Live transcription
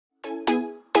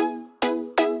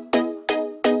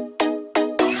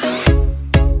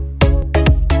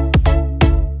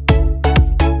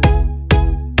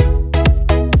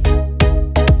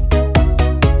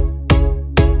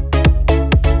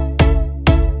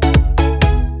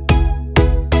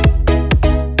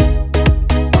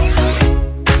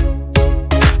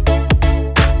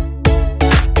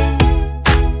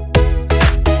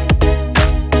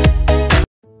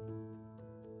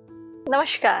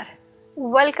Namaskar.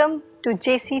 Welcome to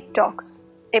JayceeTalks,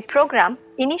 a program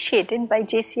initiated by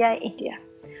JCI India.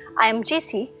 I am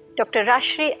Jaycee, Dr.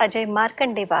 Rajashree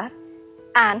Markandewar,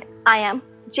 and I am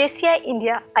JCI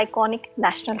India Iconic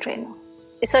National Trainer,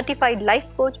 a certified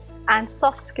life coach and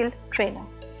soft skill trainer.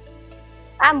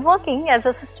 I am working as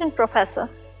assistant professor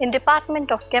in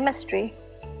Department of Chemistry,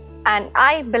 and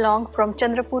I belong from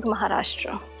Chandrapur,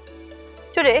 Maharashtra.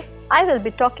 Today, I will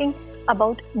be talking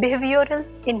about behavioral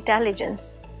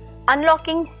intelligence,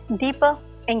 unlocking deeper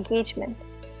engagement.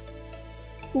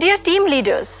 Dear team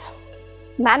leaders,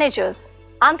 managers,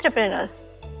 entrepreneurs,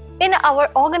 in our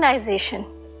organization,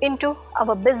 into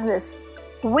our business,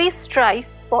 we strive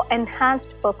for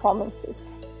enhanced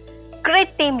performances.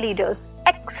 Great team leaders,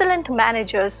 excellent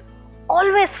managers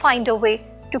always find a way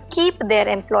to keep their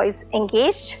employees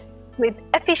engaged with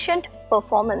efficient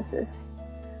performances.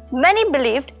 Many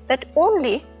believed that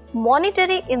only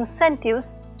monetary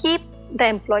incentives keep the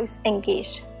employees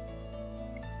engaged.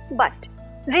 But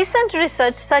recent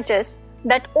research suggests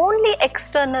that only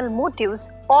external motives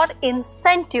or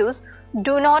incentives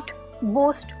do not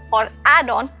boost or add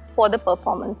on for the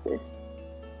performances.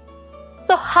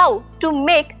 So how to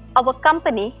make our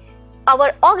company,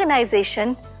 our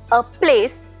organization, a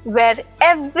place where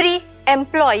every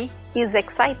employee is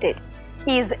excited,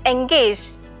 is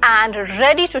engaged and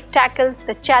ready to tackle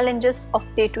the challenges of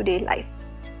day-to-day life.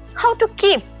 How to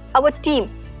keep our team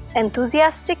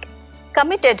enthusiastic,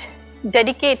 committed,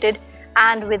 dedicated,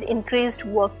 and with increased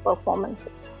work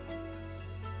performances.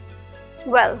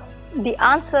 Well, the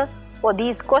answer for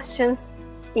these questions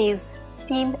is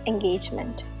team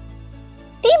engagement.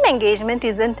 Team engagement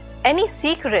isn't any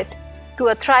secret to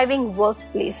a thriving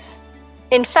workplace.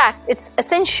 In fact, it's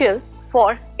essential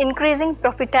for increasing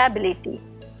profitability,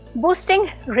 boosting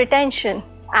retention,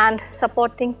 and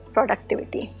supporting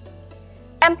productivity.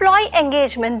 Employee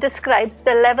engagement describes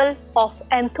the level of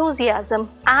enthusiasm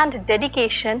and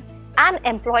dedication an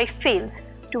employee feels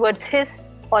towards his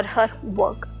or her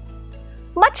work.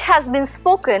 Much has been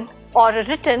spoken or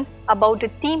written about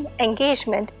team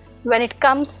engagement when it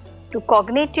comes to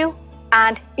cognitive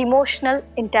and emotional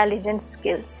intelligence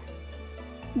skills.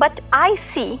 But I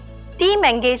see team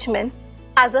engagement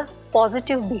as a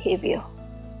positive behavior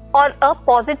or a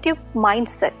positive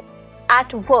mindset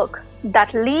at work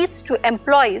that leads to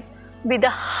employees with a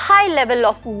high level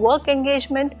of work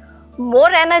engagement, more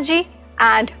energy,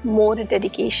 and more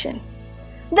dedication.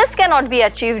 This cannot be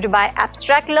achieved by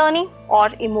abstract learning or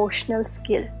emotional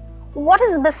skill. What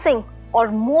is missing,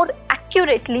 or more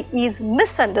accurately is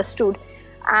misunderstood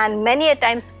and many a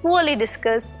times poorly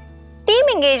discussed, team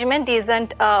engagement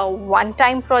isn't a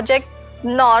one-time project,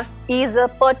 nor is a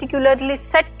particularly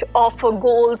set of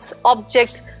goals,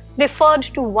 objects referred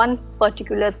to one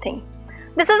particular thing.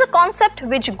 This is a concept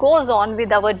which goes on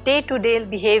with our day-to-day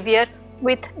behavior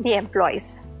with the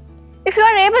employees. If you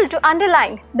are able to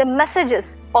underline the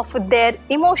messages of their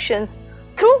emotions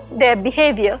through their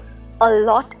behavior, a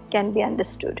lot can be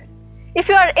understood. If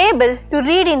you are able to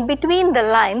read in between the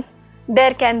lines,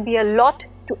 there can be a lot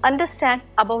to understand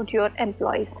about your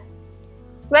employees.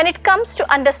 When it comes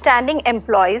to understanding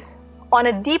employees on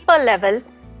a deeper level,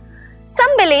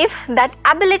 some believe that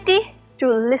ability to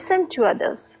listen to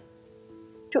others,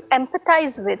 to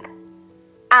empathize with,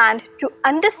 and to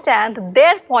understand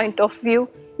their point of view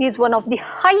is one of the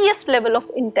highest level of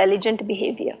intelligent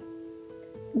behavior.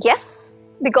 Yes,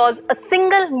 because a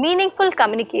single meaningful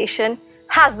communication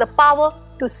has the power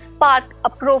to spark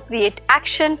appropriate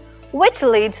action, which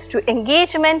leads to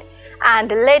engagement, and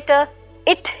later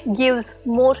it gives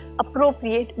more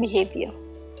appropriate behavior.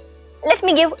 Let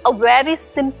me give a very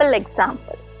simple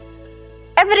example.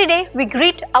 Every day we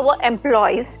greet our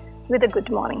employees with a good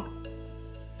morning.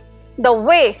 The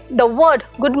word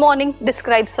good morning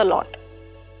describes a lot.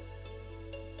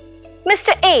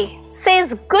 Mr. A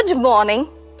says good morning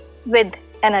with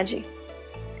energy.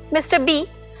 Mr. B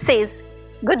says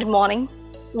good morning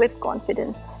with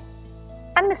confidence.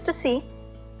 And Mr. C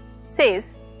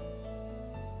says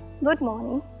good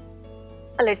morning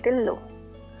a little low.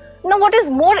 Now what is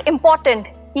more important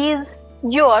is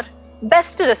your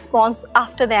best response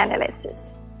after the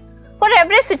analysis. For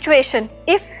every situation,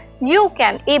 if you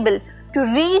can able to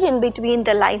read in between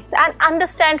the lines and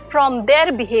understand from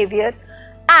their behavior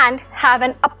and have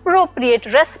an appropriate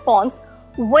response,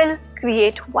 will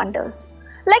create wonders.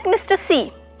 Like Mr.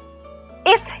 C,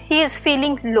 if he is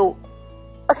feeling low,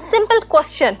 a simple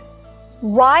question,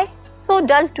 why so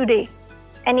dull today?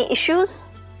 Any issues?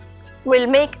 Will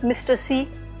make Mr. C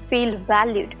feel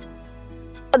valued.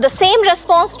 The same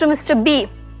response to Mr. B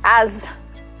as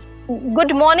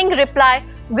good morning reply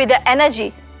with the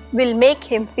energy will make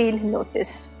him feel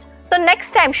noticed. So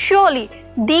next time surely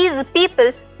these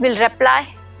people will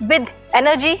reply with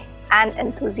energy and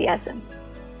enthusiasm.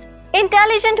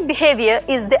 Intelligent behavior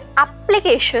is the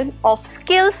application of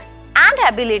skills and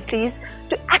abilities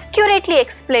to accurately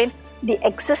explain the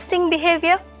existing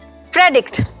behavior,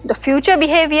 predict the future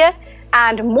behavior,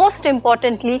 and most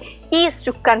importantly is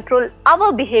to control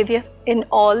our behavior in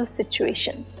all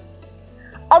situations.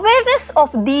 Awareness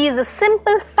of these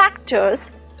simple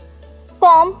factors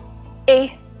form an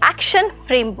action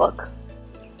framework.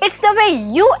 It's the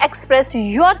way you express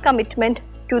your commitment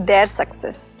to their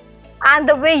success and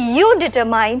the way you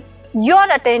determine your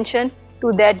attention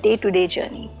to their day-to-day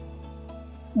journey.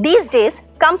 These days,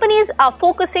 companies are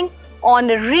focusing on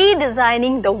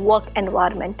redesigning the work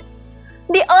environment.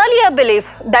 The earlier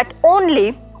belief that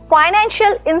only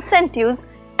financial incentives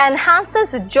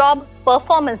enhances job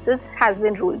performances has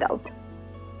been ruled out.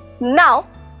 Now,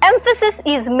 emphasis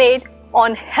is made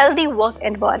on healthy work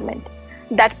environment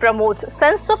that promotes a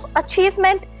sense of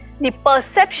achievement, the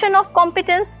perception of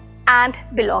competence and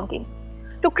belonging.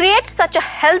 To create such a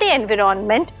healthy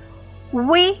environment,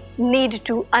 we need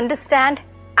to understand,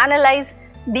 analyze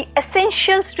the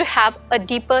essentials to have a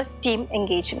deeper team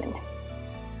engagement.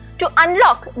 To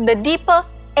unlock the deeper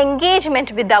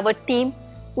engagement with our team,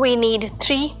 we need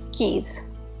 3 keys.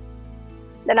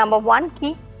 The number 1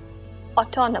 key,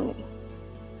 autonomy,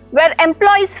 where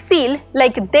employees feel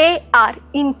like they are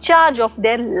in charge of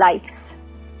their lives.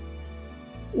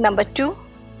 Number 2,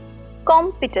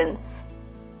 competence,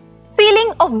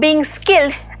 feeling of being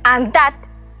skilled and that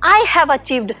I have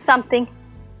achieved something,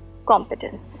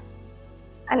 competence.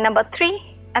 And number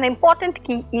 3, an important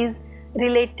key is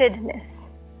relatedness,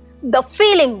 the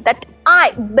feeling that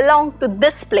I belong to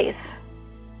this place.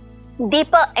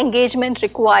 Deeper engagement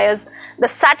requires the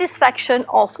satisfaction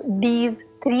of these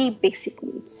 3 basic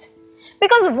needs.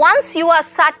 Because once you are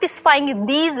satisfying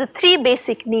these 3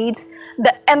 basic needs,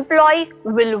 the employee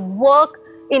will work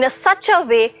in such a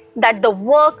way that the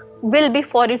work will be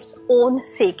for its own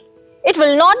sake. It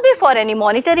will not be for any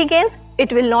monetary gains,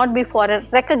 it will not be for a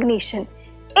recognition,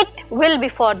 it will be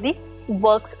for the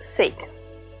work's sake.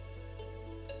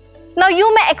 Now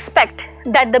you may expect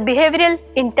that the behavioral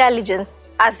intelligence,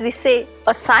 as we say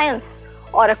a science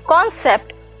or a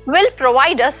concept, will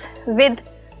provide us with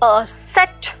a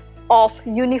set of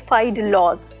unified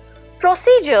laws,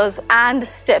 procedures and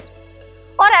steps,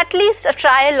 or at least a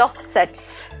trial of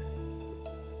sets.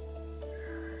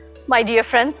 My dear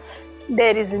friends,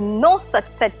 there is no such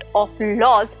set of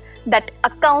laws that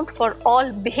account for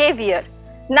all behavior.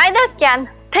 Neither can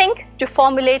think to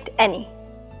formulate any.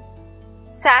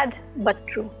 Sad but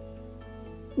true.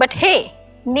 But hey,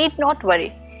 need not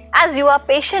worry. As you are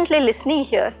patiently listening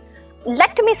here,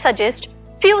 let me suggest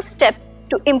few steps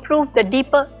to improve the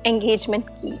deeper engagement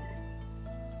keys.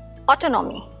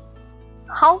 Autonomy.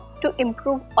 How to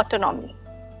improve autonomy?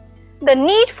 The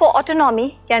need for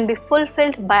autonomy can be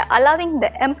fulfilled by allowing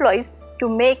the employees to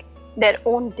make their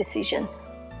own decisions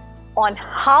on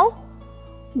how,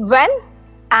 when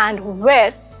and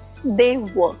where they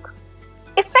work,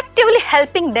 effectively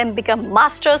helping them become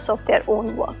masters of their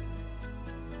own work.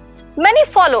 Many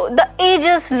follow the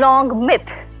ages-long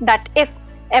myth that if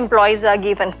employees are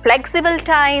given flexible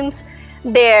times,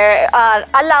 they are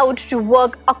allowed to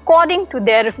work according to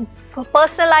their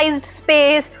personalized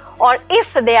space, or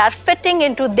if they are fitting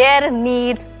into their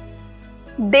needs,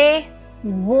 they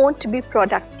won't be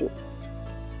productive.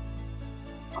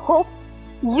 Hope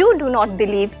you do not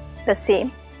believe the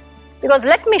same, because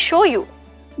let me show you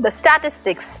the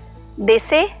statistics. They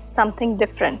say something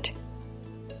different.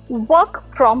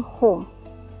 Work from home.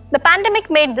 The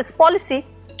pandemic made this policy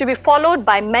to be followed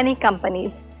by many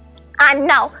companies. And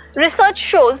now research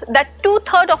shows that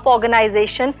 2/3 of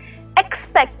organizations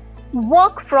expect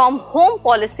work from home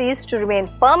policies to remain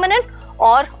permanent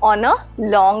or on a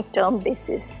long-term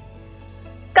basis.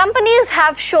 Companies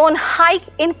have shown hike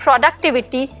in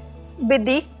productivity with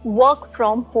the work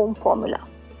from home formula.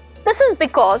 This is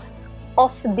because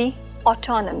of the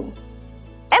autonomy.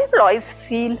 Employees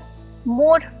feel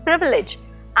more privileged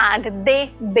and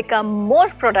they become more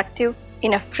productive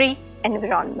in a free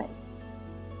environment.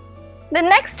 The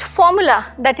next formula,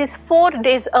 that is 4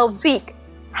 days a week,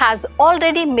 has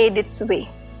already made its way.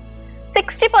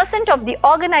 60% of the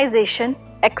organization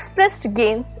expressed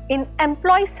gains in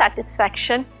employee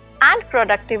satisfaction and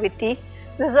productivity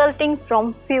resulting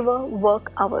from fewer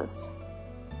work hours.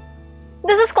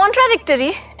 This is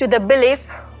contradictory to the belief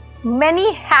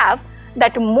many have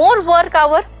that more work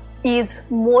hour is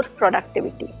more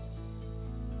productivity.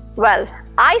 Well,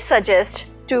 I suggest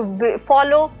to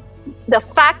follow the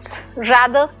facts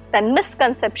rather than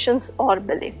misconceptions or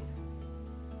belief.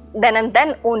 then and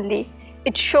then only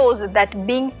it shows that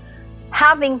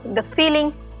having the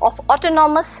feeling of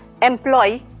autonomous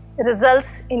employee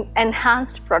results in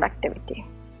enhanced productivity.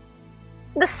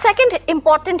 The second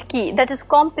important key, that is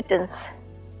competence.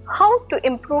 How to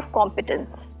improve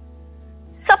competence?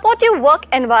 Supportive work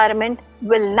environment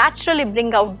will naturally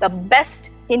bring out the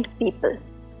best in people.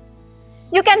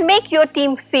 You can make your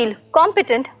team feel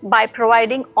competent by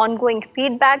providing ongoing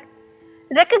feedback,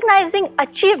 recognizing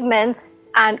achievements,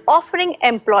 and offering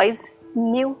employees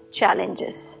new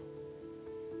challenges.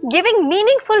 Giving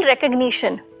meaningful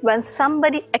recognition when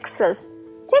somebody excels.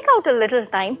 Take out a little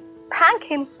time, thank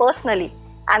him personally,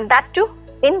 and that too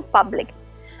in public,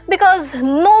 because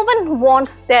no one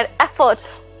wants their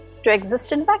efforts to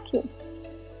exist in vacuum.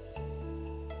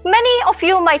 Many of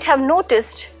you might have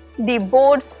noticed the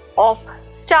boards of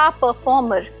star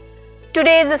performer,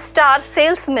 today's star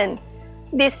salesman,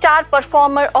 the star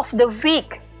performer of the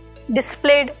week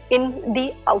displayed in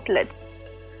the outlets.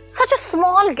 Such a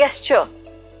small gesture,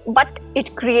 but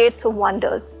it creates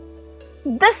wonders.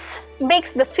 This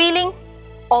makes the feeling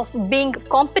of being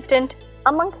competent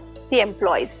among the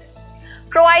employees.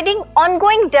 Providing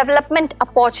ongoing development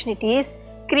opportunities,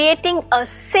 creating a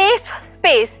safe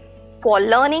space for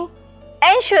learning,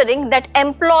 ensuring that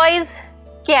employees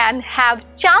can have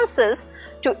chances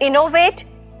to innovate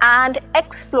and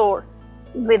explore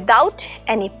without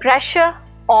any pressure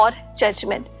or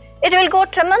judgment. It will go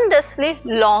tremendously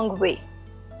long way.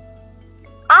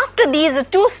 After these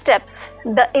two steps,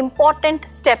 the important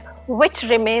step which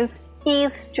remains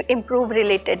is to improve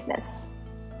relatedness.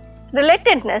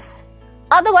 Relatedness,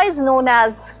 otherwise known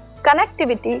as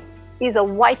connectivity, is a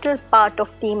vital part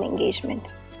of team engagement.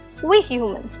 We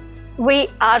humans, we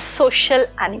are social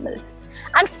animals,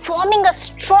 and forming a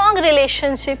strong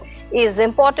relationship is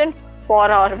important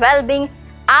for our well-being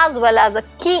as well as a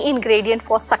key ingredient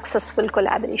for successful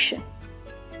collaboration.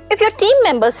 If your team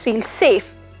members feel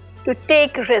safe to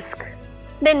take risk,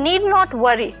 they need not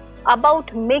worry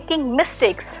about making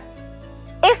mistakes.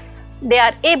 If they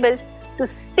are able to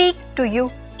speak to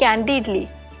you candidly,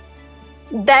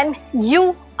 then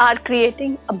you are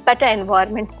creating a better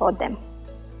environment for them.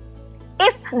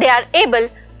 If they are able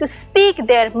to speak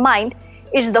their mind,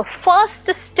 it's the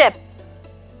first step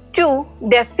to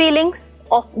their feelings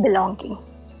of belonging.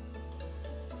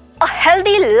 A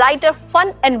healthy, lighter,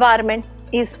 fun environment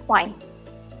is fine,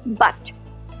 but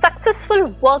successful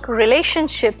work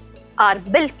relationships are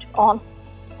built on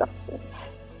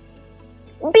substance.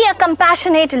 Be a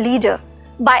compassionate leader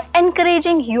by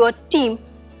encouraging your team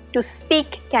to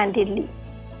speak candidly.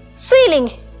 Feeling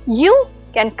you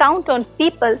can count on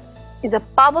people is a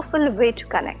powerful way to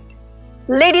connect.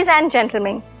 Ladies and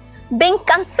gentlemen, being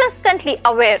consistently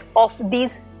aware of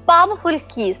these powerful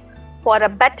keys for a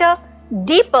better,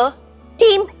 deeper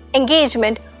team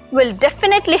engagement will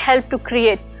definitely help to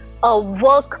create a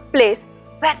workplace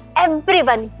where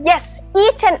everyone, yes,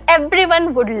 each and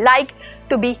everyone would like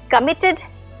to be committed,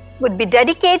 would be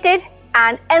dedicated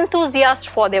and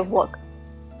enthusiastic for their work.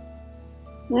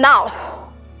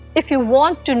 Now, if you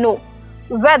want to know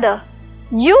whether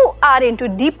you are into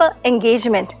deeper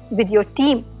engagement with your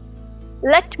team,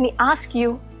 let me ask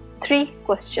you 3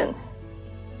 questions.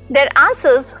 Their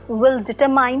answers will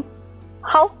determine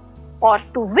how or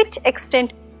to which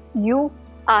extent you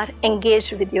are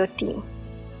engaged with your team.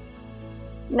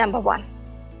 Number 1.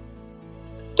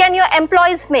 Can your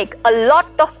employees make a lot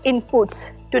of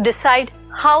inputs to decide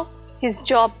how his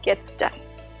job gets done?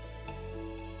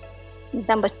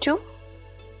 Number 2.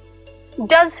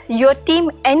 Does your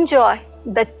team enjoy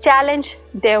the challenge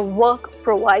their work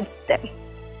provides them?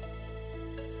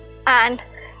 And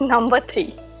number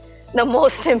 3, the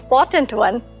most important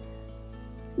one,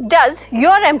 does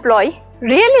your employee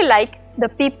really like the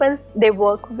people they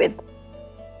work with?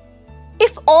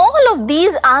 If all of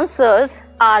these answers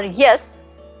are yes,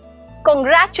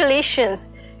 congratulations,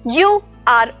 you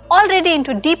are already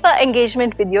into deeper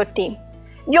engagement with your team.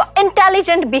 Your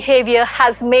intelligent behavior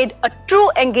has made a true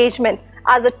engagement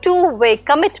as a two-way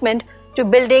commitment to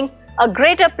building a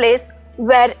greater place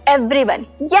where everyone,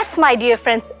 yes my dear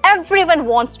friends, everyone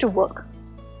wants to work.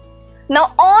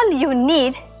 Now all you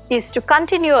need is to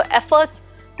continue your efforts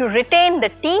to retain the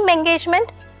team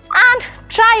engagement and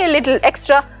try a little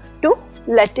extra to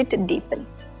let it deepen.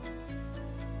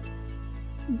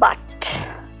 But,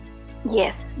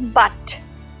 yes, but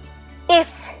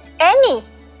if any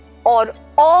or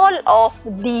all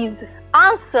of these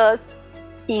answers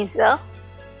is a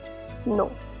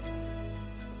no,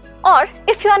 or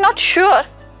if you are not sure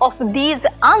of these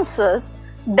answers,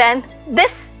 then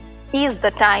this is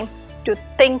the time to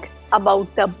think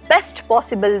about the best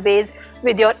possible ways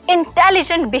with your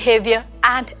intelligent behavior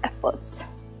and efforts.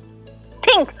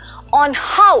 Think on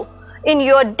how in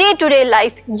your day-to-day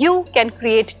life you can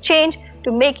create change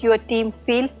to make your team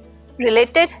feel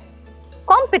related,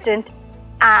 competent,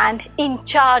 and in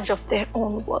charge of their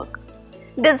own work.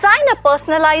 Design a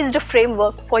personalized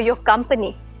framework for your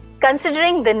company,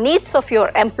 considering the needs of your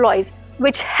employees,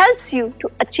 which helps you to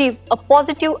achieve a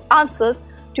positive answers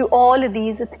to all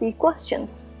these 3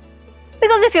 questions.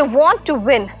 Because if you want to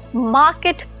win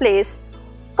marketplace,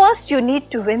 first you need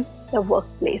to win the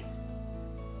workplace.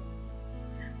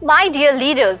 My dear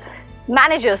leaders,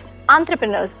 managers,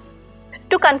 entrepreneurs,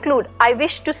 to conclude, I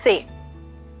wish to say,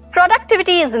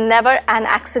 productivity is never an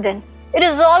accident. It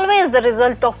is always the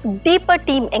result of deeper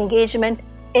team engagement,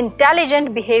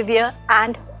 intelligent behavior,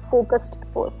 and focused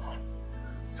efforts.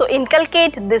 So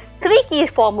inculcate this 3 key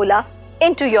formula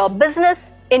into your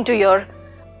business, into your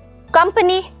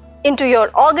company, into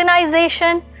your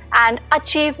organization, and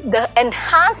achieve the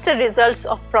enhanced results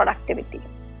of productivity.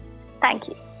 Thank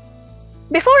you.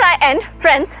 Before I end,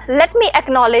 friends, let me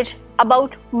acknowledge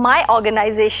about my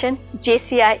organization,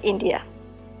 JCI India.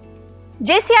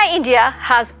 JCI India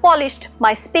has polished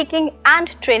my speaking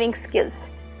and training skills.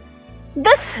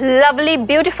 This lovely,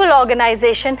 beautiful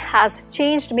organization has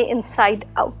changed me inside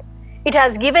out. It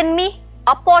has given me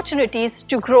opportunities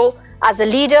to grow as a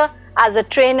leader, as a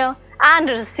trainer, and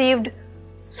received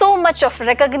so much of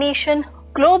recognition,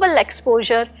 global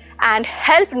exposure, and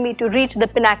helped me to reach the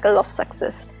pinnacle of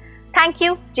success. Thank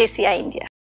you, JCI India.